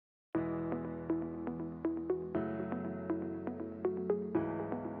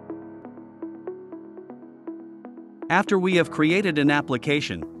After we have created an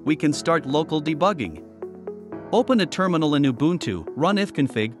application, we can start local debugging. Open a terminal in Ubuntu, run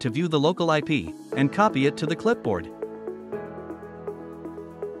ifconfig to view the local IP, and copy it to the clipboard.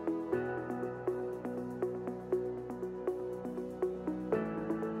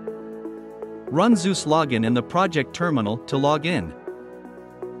 Run Zeus login in the project terminal to log in.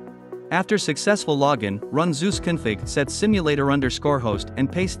 After successful login, run Zeus config set simulator_host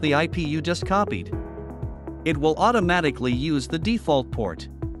and paste the IP you just copied. It will automatically use the default port.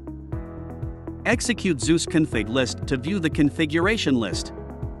 Execute Zeus config list to view the configuration list.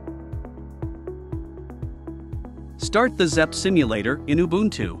 Start the ZEP simulator in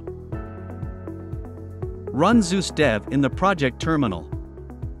Ubuntu. Run Zeus dev in the project terminal.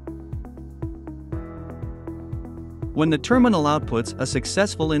 When the terminal outputs a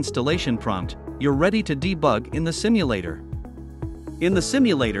successful installation prompt, you're ready to debug in the simulator. In the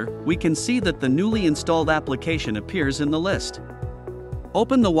simulator, we can see that the newly installed application appears in the list.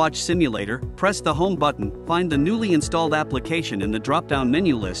 Open the Watch Simulator, press the Home button, find the newly installed application in the drop-down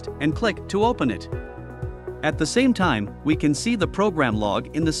menu list, and click to open it. At the same time, we can see the program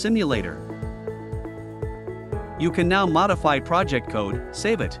log in the simulator. You can now modify project code,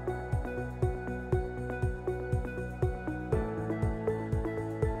 save it.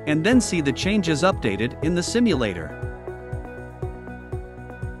 And then see the changes updated in the simulator.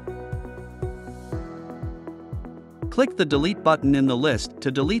 Click the Delete button in the list to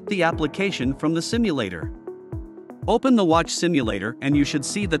delete the application from the simulator. Open the Watch Simulator and you should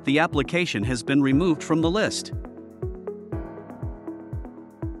see that the application has been removed from the list.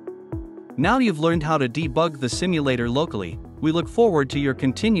 Now you've learned how to debug the simulator locally. We look forward to your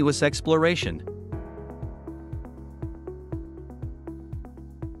continuous exploration.